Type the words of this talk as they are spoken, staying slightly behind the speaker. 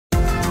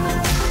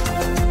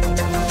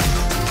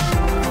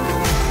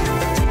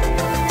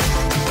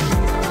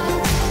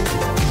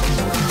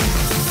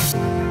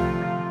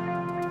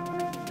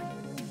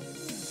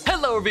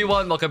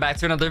everyone, welcome back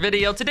to another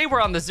video. Today we're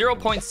on the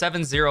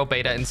 0.70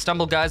 beta in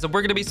Stumble, guys, and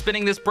we're going to be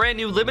spinning this brand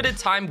new limited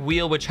time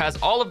wheel which has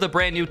all of the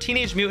brand new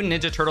Teenage Mutant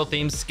Ninja Turtle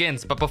themed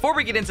skins. But before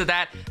we get into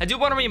that, I do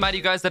want to remind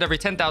you guys that every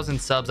 10,000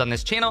 subs on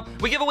this channel,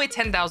 we give away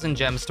 10,000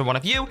 gems to one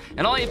of you,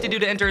 and all you have to do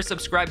to enter is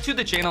subscribe to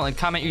the channel and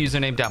comment your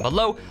username down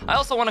below. I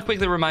also want to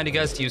quickly remind you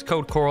guys to use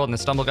code CORAL in the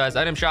Stumble Guys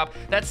item shop.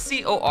 That's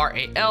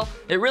CORAL.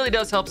 It really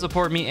does help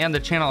support me and the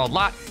channel a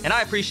lot, and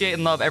I appreciate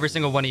and love every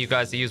single one of you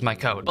guys to use my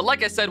code. But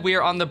like I said, we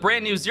are on the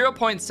brand new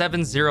 0.70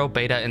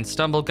 beta in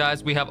Stumble,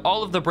 guys. We have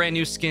all of the brand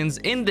new skins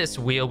in this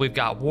wheel. We've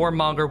got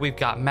Warmonger, we've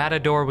got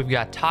Matador, we've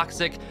got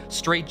Toxic,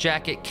 Straight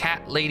Jacket,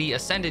 Cat Lady,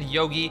 Ascended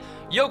Yogi,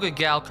 Yoga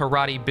Gal,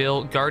 Karate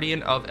Bill,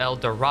 Guardian of El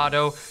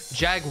Dorado,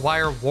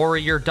 Jaguar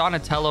Warrior,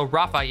 Donatello,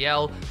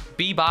 Raphael,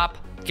 Bebop,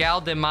 Gal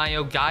de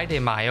Mayo, Guy de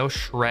Mayo,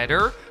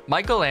 Shredder,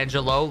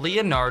 Michelangelo,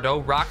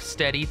 Leonardo,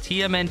 Rocksteady,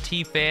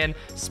 TMNT Fan,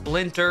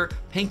 Splinter,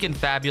 Pink and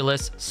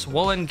Fabulous,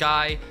 Swollen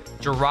Guy,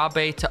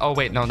 Jarabe to, oh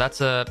wait, no,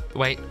 that's a,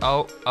 wait,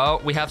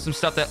 oh, we have some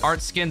stuff that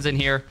aren't skins in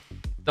here.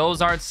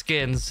 Those aren't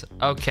skins.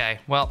 Okay,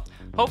 well,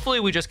 hopefully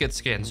we just get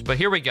skins, but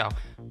here we go.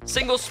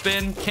 Single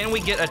spin, can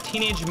we get a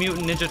Teenage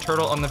Mutant Ninja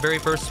Turtle on the very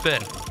first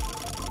spin?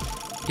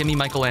 Give me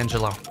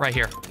Michelangelo, right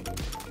here.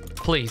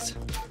 Please.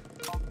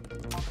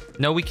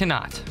 No, we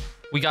cannot.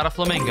 We got a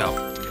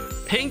Flamingo.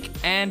 Pink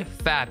and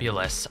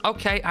Fabulous.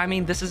 Okay, I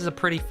mean, this is a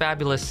pretty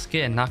fabulous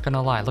skin, not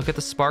gonna lie. Look at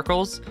the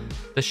sparkles,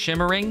 the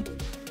shimmering.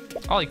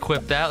 I'll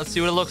equip that. Let's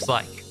see what it looks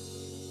like.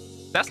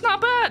 That's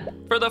not bad.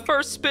 For the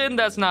first spin,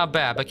 that's not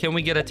bad. But can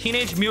we get a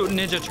Teenage Mutant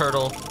Ninja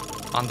Turtle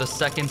on the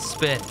second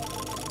spin?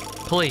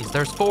 Please,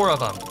 there's 4 of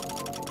them.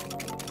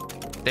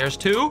 There's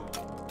 2.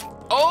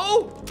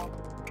 Oh!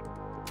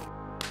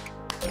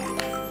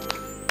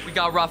 We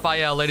got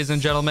Raphael, ladies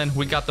and gentlemen.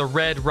 We got the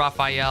red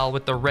Raphael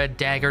with the red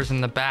daggers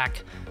in the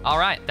back. All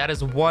right, that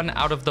is 1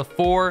 out of the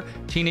 4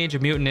 Teenage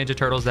Mutant Ninja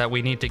Turtles that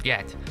we need to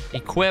get.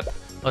 Equip.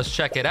 Let's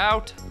check it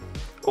out.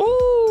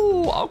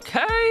 Ooh,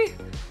 okay.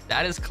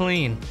 That is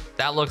clean.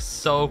 That looks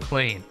so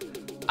clean.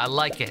 I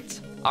like it.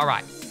 All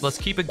right, let's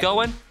keep it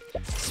going.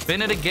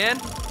 Spin it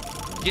again.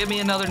 Give me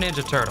another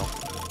Ninja Turtle.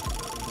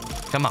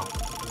 Come on.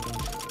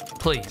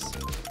 Please.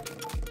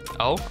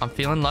 Oh, I'm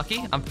feeling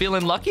lucky. I'm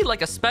feeling lucky,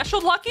 like a special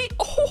lucky.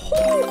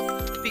 Oh,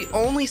 the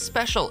only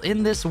special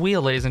in this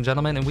wheel, ladies and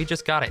gentlemen, and we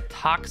just got it.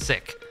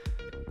 Toxic.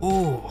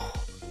 Ooh,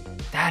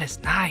 that is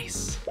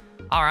nice.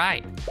 All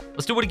right,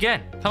 let's do it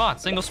again. Come on,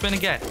 single spin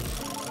again.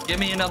 Give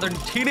me another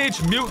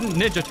Teenage Mutant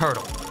Ninja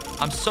Turtle.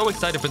 I'm so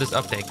excited for this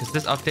update because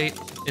this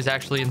update is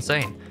actually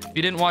insane. If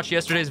you didn't watch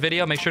yesterday's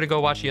video, make sure to go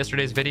watch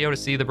yesterday's video to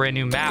see the brand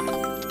new map,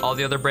 all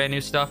the other brand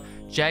new stuff.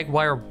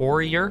 Jaguar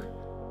Warrior.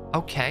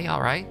 Okay,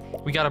 all right.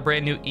 We got a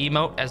brand new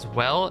emote as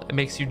well. It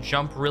makes you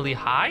jump really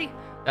high.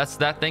 That's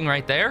that thing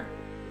right there.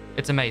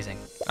 It's amazing.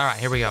 All right,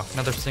 here we go.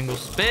 Another single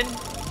spin.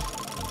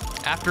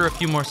 After a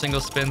few more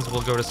single spins,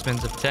 we'll go to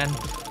spins of 10.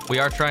 We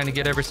are trying to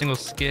get every single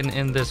skin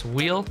in this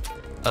wheel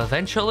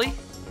eventually.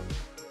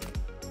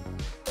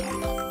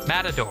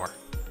 Matador.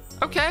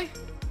 Okay.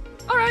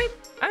 All right.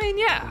 I mean,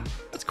 yeah.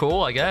 That's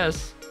cool, I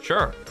guess.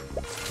 Sure.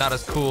 Not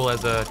as cool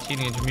as a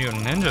Teenage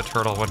Mutant Ninja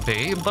Turtle would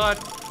be, but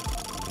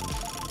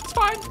it's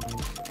fine.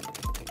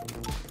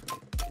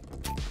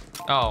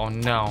 Oh,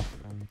 no.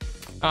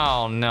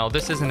 Oh, no.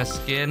 This isn't a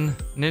skin.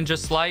 Ninja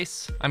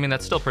Slice. I mean,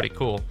 that's still pretty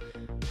cool.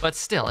 But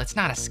still, it's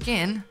not a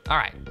skin. All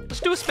right.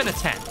 Let's do a spin of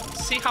 10.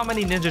 See how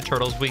many Ninja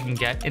Turtles we can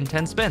get in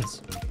 10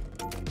 spins.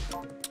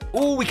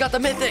 Ooh, we got the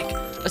mythic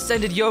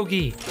Ascended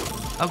Yogi.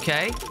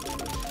 Okay.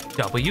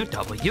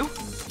 W.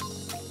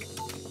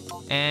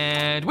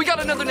 And we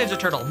got another Ninja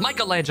Turtle.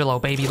 Michelangelo,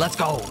 baby. Let's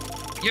go.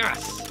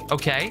 Yes.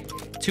 Okay.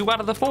 2 out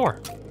of the 4.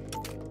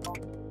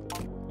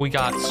 We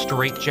got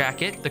Straight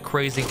Jacket, the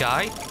crazy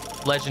guy.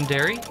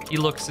 Legendary. He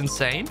looks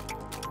insane.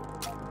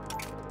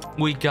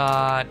 We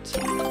got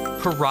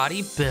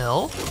Karate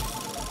Bill.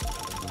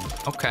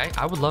 Okay.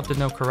 I would love to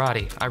know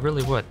karate. I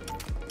really would.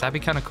 That'd be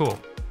kind of cool.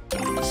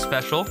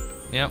 Special.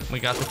 Yep. We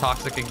got the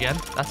Toxic again.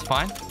 That's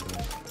fine.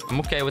 I'm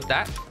okay with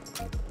that.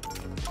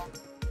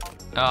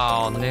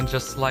 Oh,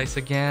 Ninja Slice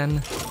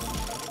again.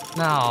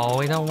 No,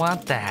 we don't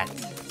want that.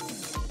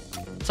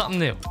 Something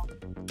new.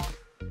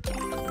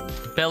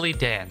 Belly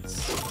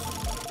Dance.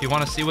 If you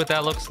want to see what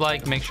that looks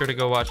like, make sure to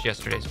go watch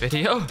yesterday's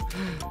video.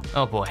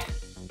 Oh boy.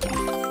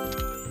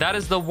 That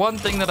is the one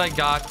thing that I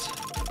got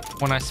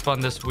when I spun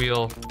this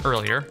wheel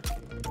earlier.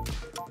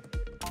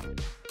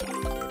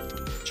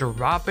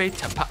 Jarabe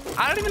Tapa.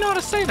 I don't even know how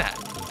to say that.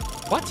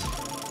 What?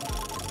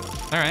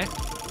 All right.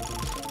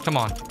 Come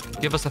on.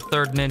 Give us a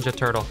third Ninja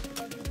Turtle.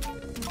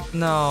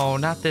 No,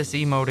 not this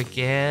emote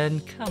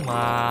again. Come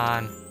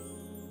on.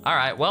 All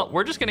right, well,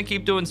 we're just gonna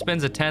keep doing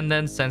spins of 10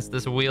 then, since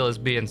this wheel is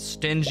being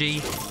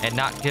stingy and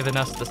not giving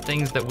us the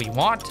things that we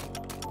want.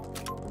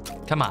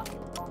 Come on.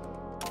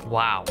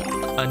 Wow,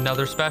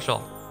 another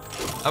special.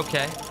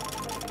 Okay,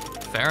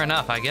 fair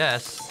enough, I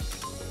guess.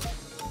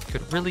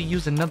 Could really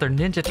use another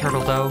Ninja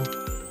Turtle though.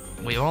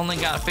 We only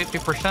got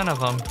 50% of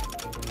them.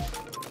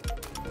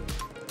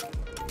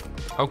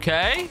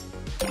 Okay.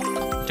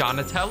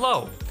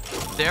 Donatello.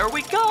 There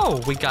we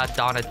go. We got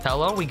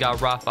Donatello. We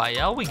got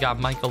Raphael. We got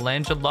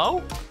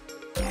Michelangelo.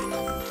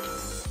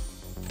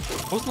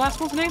 What was the last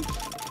one's name?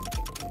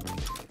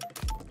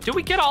 Did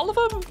we get all of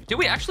them? Did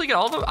we actually get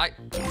all of them?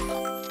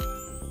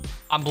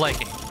 I'm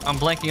blanking. I'm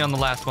blanking on the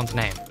last one's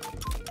name.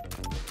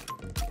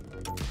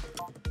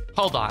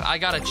 Hold on. I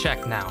gotta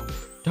check now.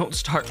 Don't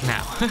start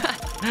now.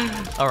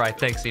 All right.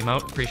 Thanks,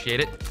 Emote. Appreciate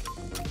it.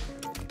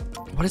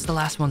 What is the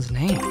last one's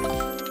name?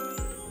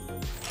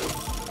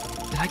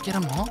 Did I get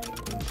them all?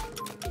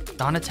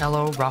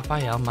 Donatello,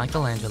 Raphael,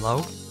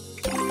 Michelangelo.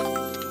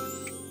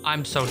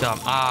 I'm so dumb.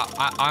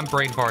 I'm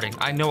brain farting.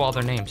 I know all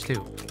their names,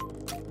 too.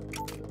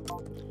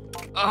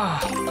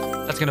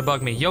 That's gonna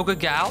bug me. Yoga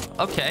Gal.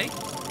 Okay.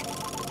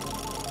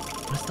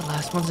 What's the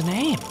last one's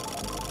name?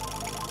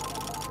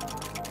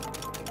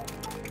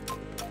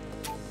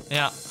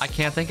 Yeah, I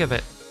can't think of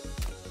it.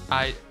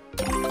 I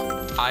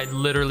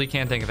literally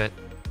can't think of it.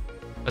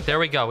 But there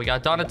we go. We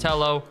got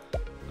Donatello.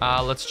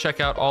 Let's check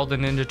out all the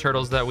Ninja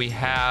Turtles that we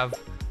have.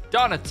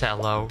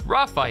 Donatello,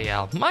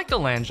 Raphael,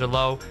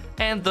 Michelangelo,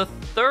 and the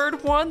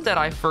third one that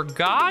I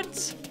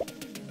forgot?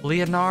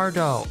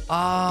 Leonardo.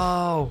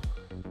 Oh,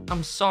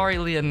 I'm sorry,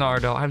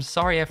 Leonardo. I'm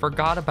sorry I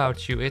forgot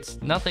about you.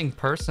 It's nothing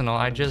personal.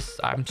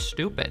 I'm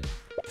stupid.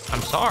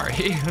 I'm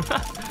sorry.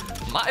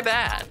 My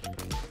bad.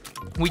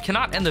 We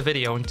cannot end the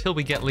video until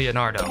we get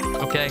Leonardo,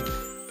 okay?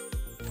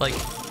 Like,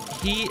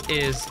 he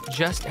is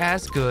just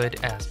as good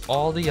as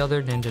all the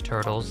other Ninja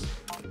Turtles.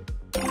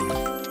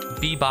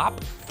 Bebop,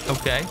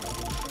 okay?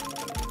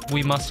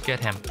 We must get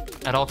him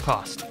at all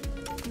cost.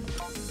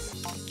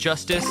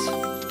 Justice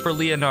for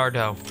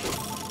Leonardo.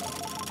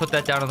 Put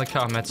that down in the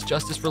comments.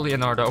 Justice for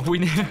Leonardo.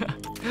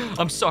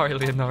 I'm sorry,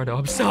 Leonardo.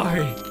 I'm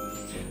sorry.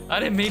 I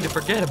didn't mean to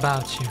forget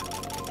about you.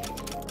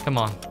 Come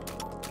on.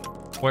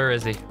 Where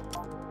is he?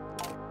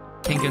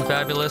 Pink and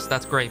Fabulous.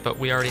 That's great, but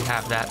we already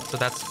have that. So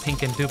that's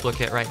Pink and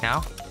Duplicate right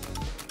now.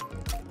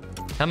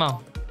 Come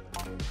on.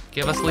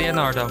 Give us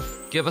Leonardo.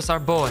 Give us our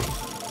boy.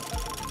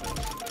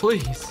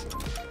 Please.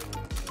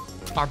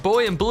 Our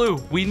boy in blue.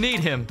 We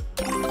need him.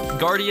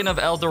 Guardian of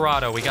El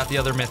Dorado. We got the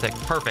other mythic.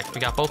 Perfect. We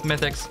got both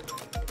mythics.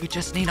 We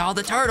just need all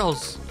the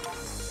turtles.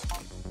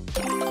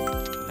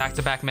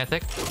 Back-to-back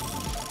mythic.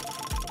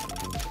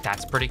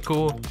 That's pretty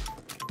cool.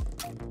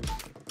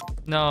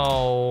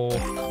 No.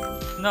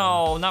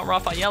 No, not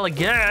Raphael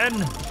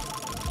again.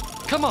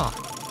 Come on.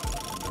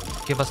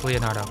 Give us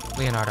Leonardo.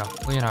 Leonardo.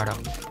 Leonardo.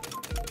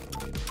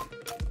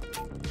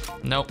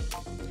 Nope.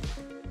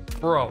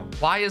 Bro,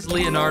 why is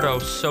Leonardo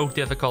so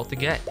difficult to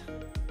get?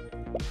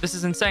 This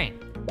is insane.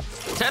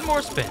 10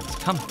 more spins.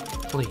 Come on.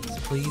 Please,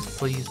 please,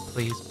 please,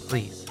 please,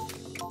 please.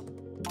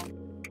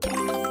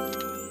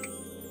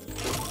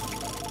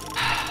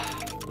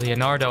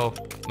 Leonardo,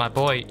 my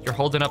boy, you're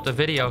holding up the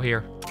video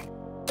here.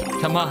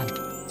 Come on.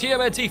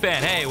 Tmnt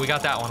fan. Hey, we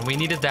got that one. We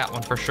needed that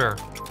one for sure.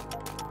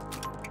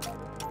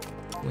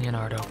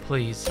 Leonardo,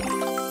 please.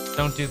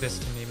 Don't do this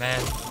to me, man.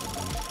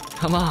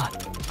 Come on.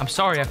 I'm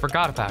sorry I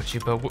forgot about you,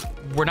 but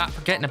we're not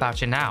forgetting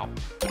about you now.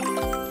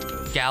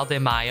 Gal de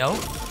Mayo.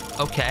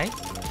 Okay.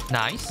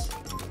 Nice.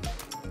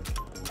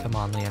 Come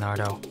on,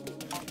 Leonardo.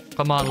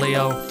 Come on,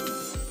 Leo.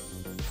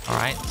 All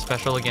right.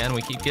 Special again.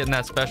 We keep getting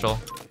that special.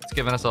 It's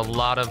giving us a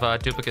lot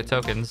of duplicate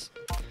tokens.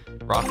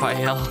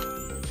 Raphael.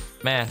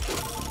 Man.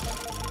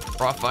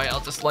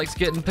 Raphael just likes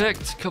getting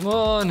picked. Come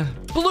on.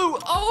 Blue.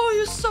 Oh,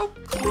 you're so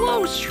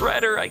close.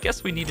 Shredder. I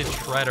guess we needed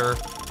Shredder.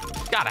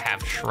 Gotta have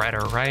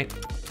Shredder, right?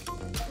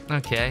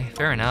 Okay,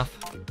 fair enough.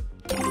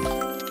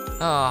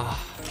 Oh,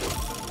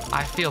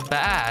 I feel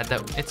bad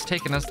that it's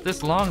taken us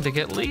this long to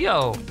get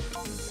Leo.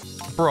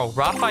 Bro,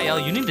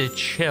 Raphael, you need to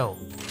chill.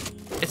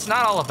 It's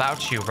not all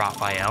about you,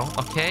 Raphael,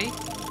 okay?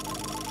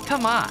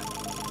 Come on.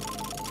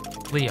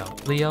 Leo,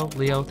 Leo,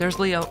 Leo. There's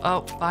Leo.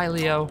 Oh, bye,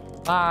 Leo.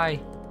 Bye.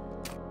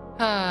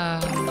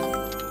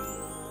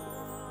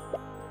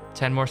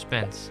 10 more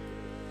spins.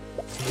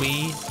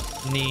 We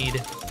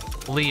need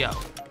Leo.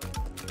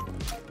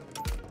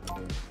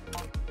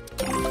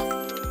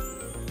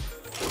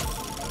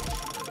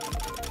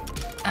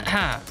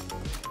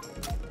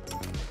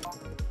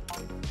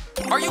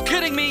 Are you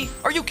kidding me?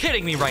 Are you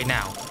kidding me right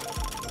now?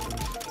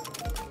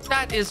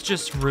 That is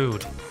just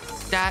rude.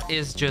 That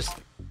is just...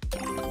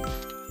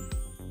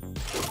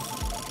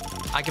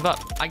 I give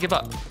up. I give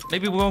up.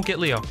 Maybe we won't get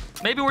Leo.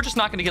 Maybe we're just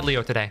not going to get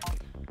Leo today.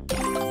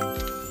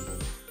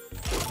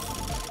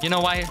 You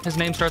know why his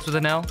name starts with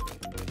an L?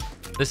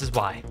 This is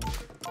why.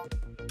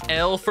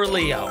 L for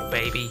Leo,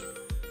 baby.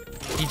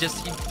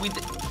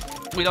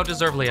 We don't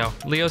deserve Leo.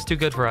 Leo's too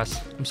good for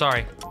us. I'm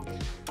sorry.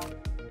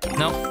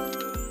 No.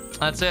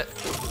 That's it.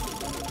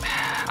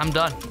 I'm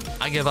done.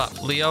 I give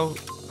up. Leo,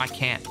 I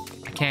can't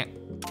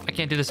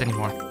do this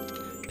anymore.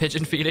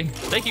 Pigeon feeding.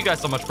 Thank you guys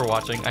so much for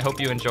watching. I hope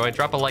you enjoyed.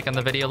 Drop a like on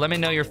the video. Let me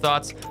know your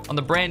thoughts on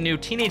the brand new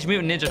Teenage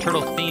Mutant Ninja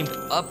Turtle themed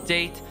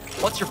update.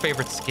 What's your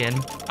favorite skin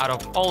out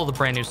of all of the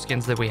brand new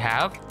skins that we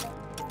have?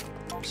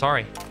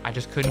 Sorry, I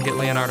just couldn't get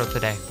Leonardo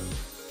today.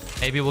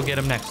 Maybe we'll get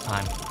him next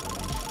time.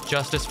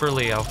 Justice for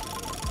Leo.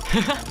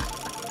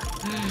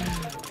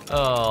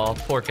 Oh,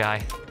 poor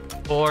guy.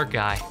 Poor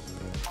guy.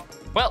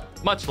 Well,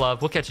 much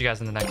love. We'll catch you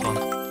guys in the next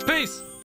one. Peace.